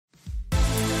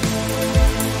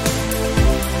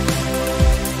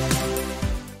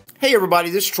Hey everybody,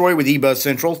 this is Troy with eBuzz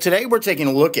Central. Today we're taking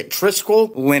a look at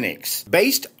Trisquel Linux,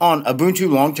 based on Ubuntu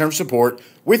long-term support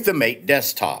with the Mate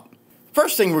desktop.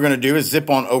 First thing we're going to do is zip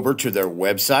on over to their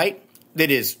website.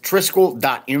 That is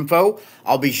trisquel.info.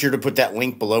 I'll be sure to put that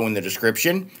link below in the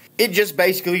description. It just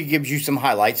basically gives you some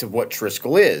highlights of what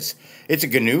Trisquel is. It's a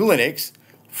GNU Linux,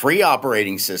 free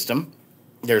operating system.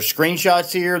 There's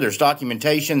screenshots here, there's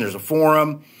documentation, there's a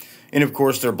forum. And of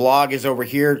course, their blog is over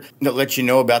here that lets you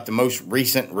know about the most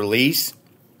recent release.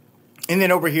 And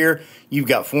then over here, you've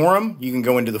got forum. You can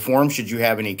go into the forum should you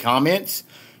have any comments.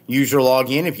 User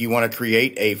login, if you want to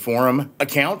create a forum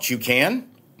account, you can.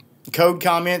 Code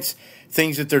comments,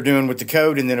 things that they're doing with the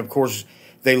code. And then, of course,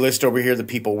 they list over here the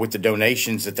people with the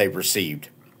donations that they've received.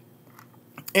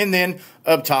 And then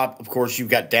up top, of course, you've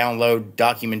got download,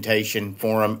 documentation,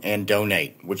 forum, and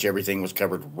donate, which everything was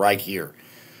covered right here.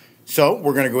 So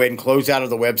we're going to go ahead and close out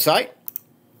of the website.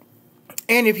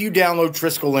 And if you download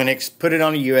Trisquel Linux, put it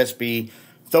on a USB,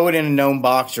 throw it in a GNOME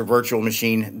box or virtual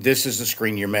machine, this is the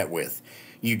screen you're met with.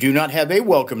 You do not have a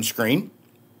welcome screen.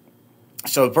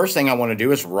 So the first thing I want to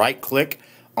do is right-click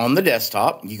on the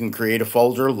desktop. You can create a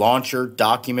folder, launcher,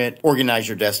 document, organize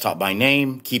your desktop by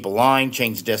name, keep a line,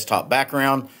 change the desktop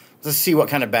background. Let's see what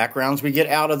kind of backgrounds we get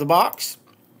out of the box.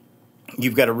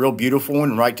 You've got a real beautiful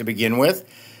one right to begin with.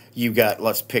 You've got,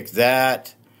 let's pick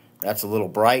that. That's a little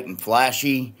bright and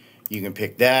flashy. You can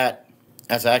pick that.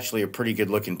 That's actually a pretty good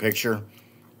looking picture.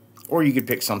 Or you could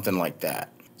pick something like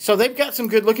that. So they've got some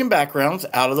good looking backgrounds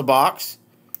out of the box.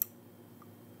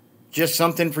 Just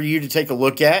something for you to take a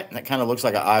look at. That kind of looks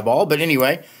like an eyeball. But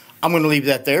anyway, I'm going to leave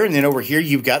that there. And then over here,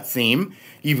 you've got theme.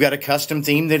 You've got a custom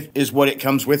theme that is what it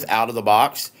comes with out of the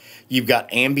box. You've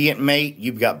got ambient mate.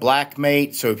 You've got black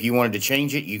mate. So if you wanted to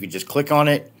change it, you could just click on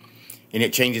it. And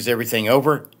it changes everything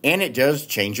over, and it does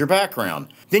change your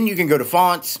background. Then you can go to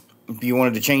fonts. If you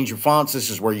wanted to change your fonts, this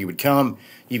is where you would come.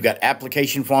 You've got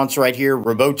application fonts right here,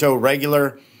 Roboto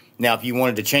regular. Now, if you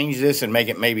wanted to change this and make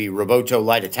it maybe Roboto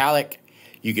light italic,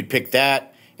 you could pick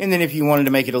that. And then if you wanted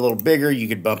to make it a little bigger, you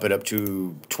could bump it up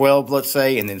to 12, let's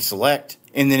say, and then select.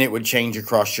 And then it would change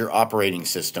across your operating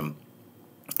system.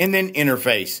 And then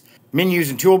interface. Menus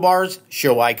and toolbars,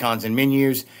 show icons and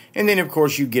menus, and then of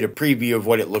course you get a preview of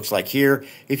what it looks like here.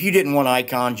 If you didn't want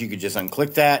icons, you could just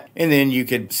unclick that, and then you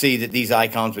could see that these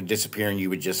icons would disappear and you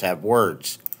would just have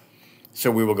words.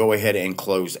 So we will go ahead and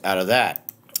close out of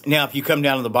that. Now if you come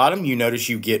down to the bottom, you notice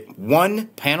you get one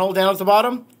panel down at the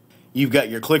bottom. You've got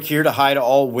your click here to hide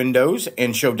all windows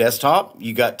and show desktop.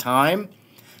 You got time,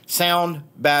 sound,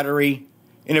 battery,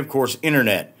 and of course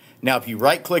internet. Now, if you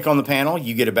right-click on the panel,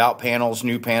 you get About Panels,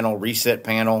 New Panel, Reset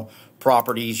Panel,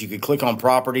 Properties. You could click on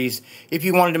Properties. If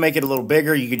you wanted to make it a little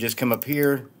bigger, you could just come up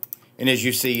here. And as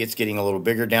you see, it's getting a little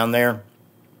bigger down there.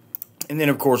 And then,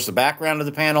 of course, the background of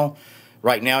the panel.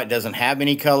 Right now, it doesn't have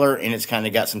any color, and it's kind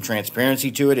of got some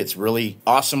transparency to it. It's really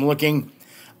awesome looking.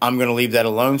 I'm going to leave that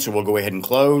alone, so we'll go ahead and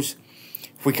close.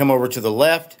 If we come over to the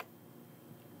left,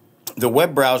 the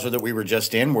web browser that we were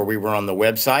just in, where we were on the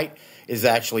website, is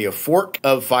actually a fork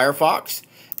of Firefox,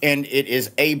 and it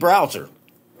is a browser.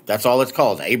 That's all it's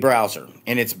called, a browser.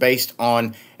 And it's based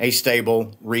on a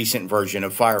stable, recent version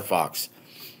of Firefox.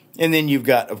 And then you've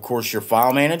got, of course, your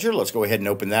file manager. Let's go ahead and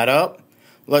open that up.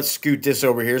 Let's scoot this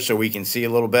over here so we can see a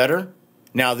little better.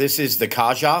 Now, this is the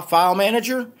Cajon file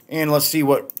manager, and let's see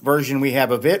what version we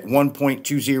have of it,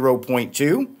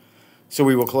 1.20.2. So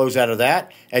we will close out of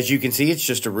that. As you can see, it's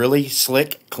just a really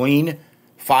slick, clean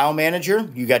file manager.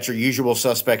 You got your usual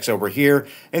suspects over here,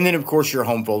 and then of course your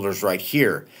home folders right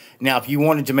here. Now if you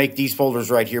wanted to make these folders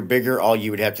right here bigger, all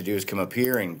you would have to do is come up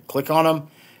here and click on them,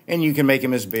 and you can make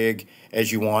them as big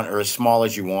as you want or as small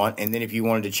as you want. And then if you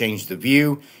wanted to change the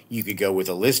view, you could go with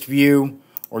a list view,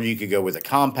 or you could go with a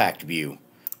compact view.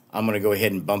 I'm going to go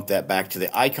ahead and bump that back to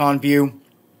the icon view.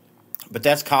 But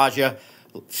that's Cajon.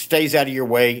 Stays out of your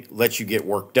way, lets you get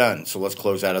work done. So let's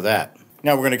close out of that.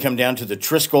 Now we're going to come down to the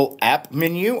Trisquel app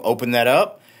menu, open that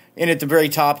up, and at the very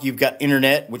top you've got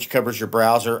Internet, which covers your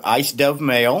browser, IceDove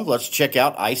Mail. Let's check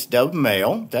out IceDove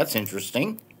Mail. That's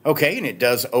interesting. Okay, and it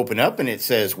does open up, and it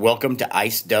says, Welcome to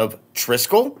IceDove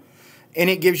Trisquel, and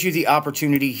it gives you the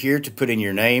opportunity here to put in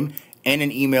your name and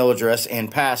an email address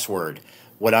and password.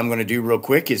 What I'm going to do real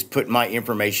quick is put my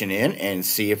information in and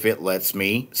see if it lets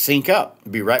me sync up.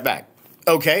 Be right back.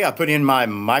 Okay, I put in my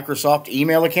Microsoft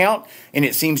email account, and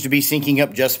it seems to be syncing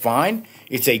up just fine.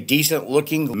 It's a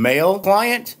decent-looking mail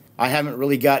client. I haven't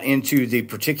really got into the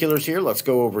particulars here. Let's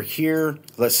go over here.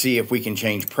 Let's see if we can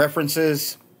change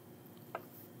preferences.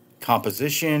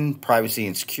 Composition, privacy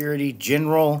and security,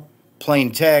 general,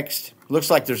 plain text.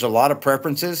 Looks like there's a lot of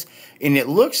preferences, and it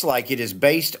looks like it is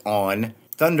based on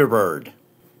Thunderbird.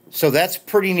 So that's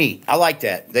pretty neat. I like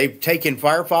that. They've taken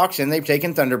Firefox and they've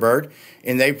taken Thunderbird,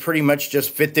 and they pretty much just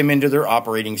fit them into their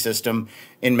operating system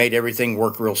and made everything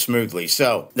work real smoothly.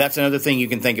 So that's another thing you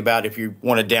can think about if you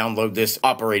want to download this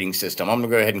operating system. I'm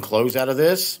going to go ahead and close out of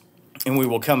this, and we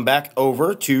will come back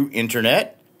over to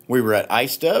Internet. We were at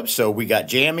iStub, so we got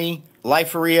Jammy,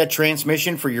 Libre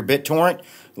transmission for your BitTorrent.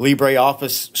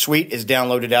 LibreOffice Suite is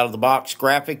downloaded out of the box.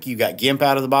 Graphic, you got GIMP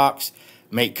out of the box.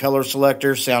 Make color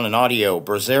selector, sound and audio,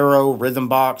 Brasero,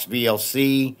 Rhythmbox,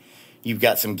 VLC. You've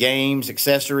got some games,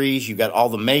 accessories. You've got all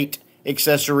the Mate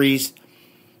accessories.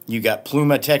 You got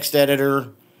Pluma text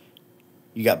editor.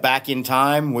 You got Back in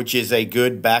Time, which is a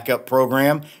good backup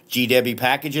program. GDebi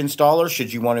package installer,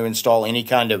 should you want to install any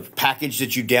kind of package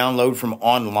that you download from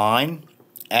online.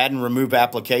 Add and remove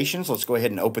applications. Let's go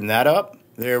ahead and open that up.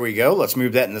 There we go. Let's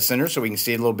move that in the center so we can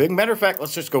see it a little big. Matter of fact,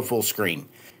 let's just go full screen.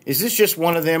 Is this just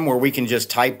one of them where we can just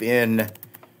type in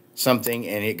something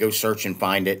and it goes search and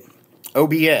find it?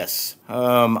 OBS.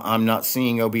 I'm not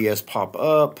seeing OBS pop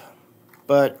up,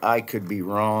 but I could be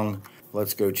wrong.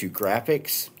 Let's go to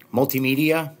graphics.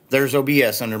 Multimedia. There's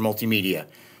OBS under multimedia.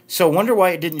 So wonder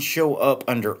why it didn't show up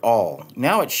under all.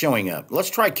 Now it's showing up. Let's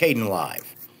try Cajon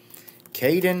Live.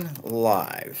 Cajon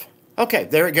Live. Okay,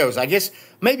 there it goes. I guess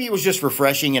maybe it was just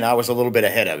refreshing and I was a little bit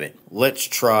ahead of it. Let's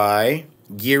try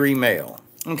Geary Mail.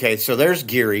 Okay, so there's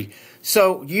Geary.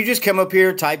 So you just come up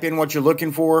here, type in what you're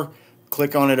looking for,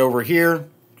 click on it over here.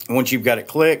 Once you've got it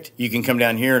clicked, you can come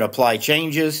down here and apply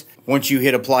changes. Once you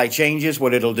hit apply changes,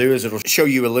 what it'll do is it'll show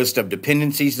you a list of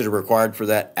dependencies that are required for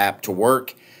that app to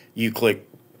work. You click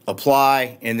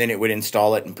apply, and then it would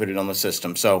install it and put it on the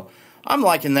system. So I'm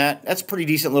liking that. That's a pretty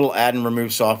decent little add and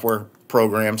remove software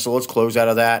program. So let's close out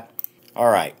of that. All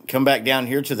right, come back down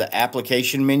here to the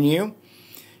application menu.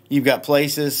 You've got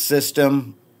Places,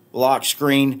 System, Lock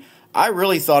Screen. I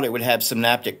really thought it would have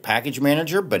Synaptic Package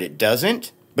Manager, but it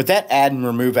doesn't. But that Add and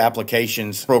Remove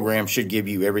Applications program should give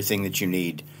you everything that you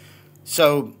need.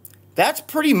 So that's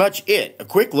pretty much it. A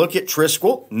quick look at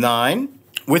Trisquel 9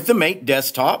 with the Mate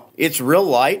desktop. It's real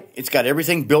light. It's got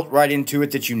everything built right into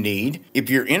it that you need. If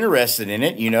you're interested in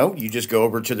it, you just go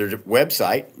over to their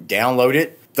website, download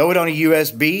it, throw it on a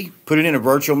USB, put it in a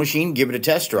virtual machine, give it a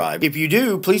test drive. If you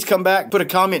do, please come back, put a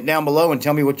comment down below, and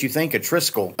tell me what you think of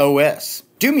Trisquel OS.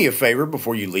 Do me a favor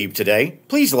before you leave today.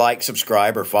 Please like,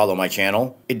 subscribe, or follow my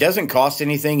channel. It doesn't cost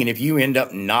anything, and if you end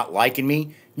up not liking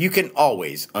me, you can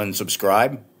always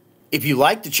unsubscribe. If you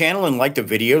like the channel and like the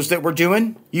videos that we're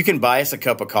doing, you can buy us a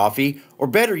cup of coffee, or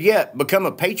better yet, become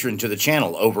a patron to the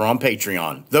channel over on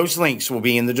Patreon. Those links will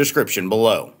be in the description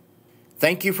below.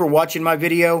 Thank you for watching my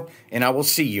video, and I will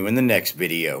see you in the next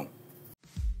video.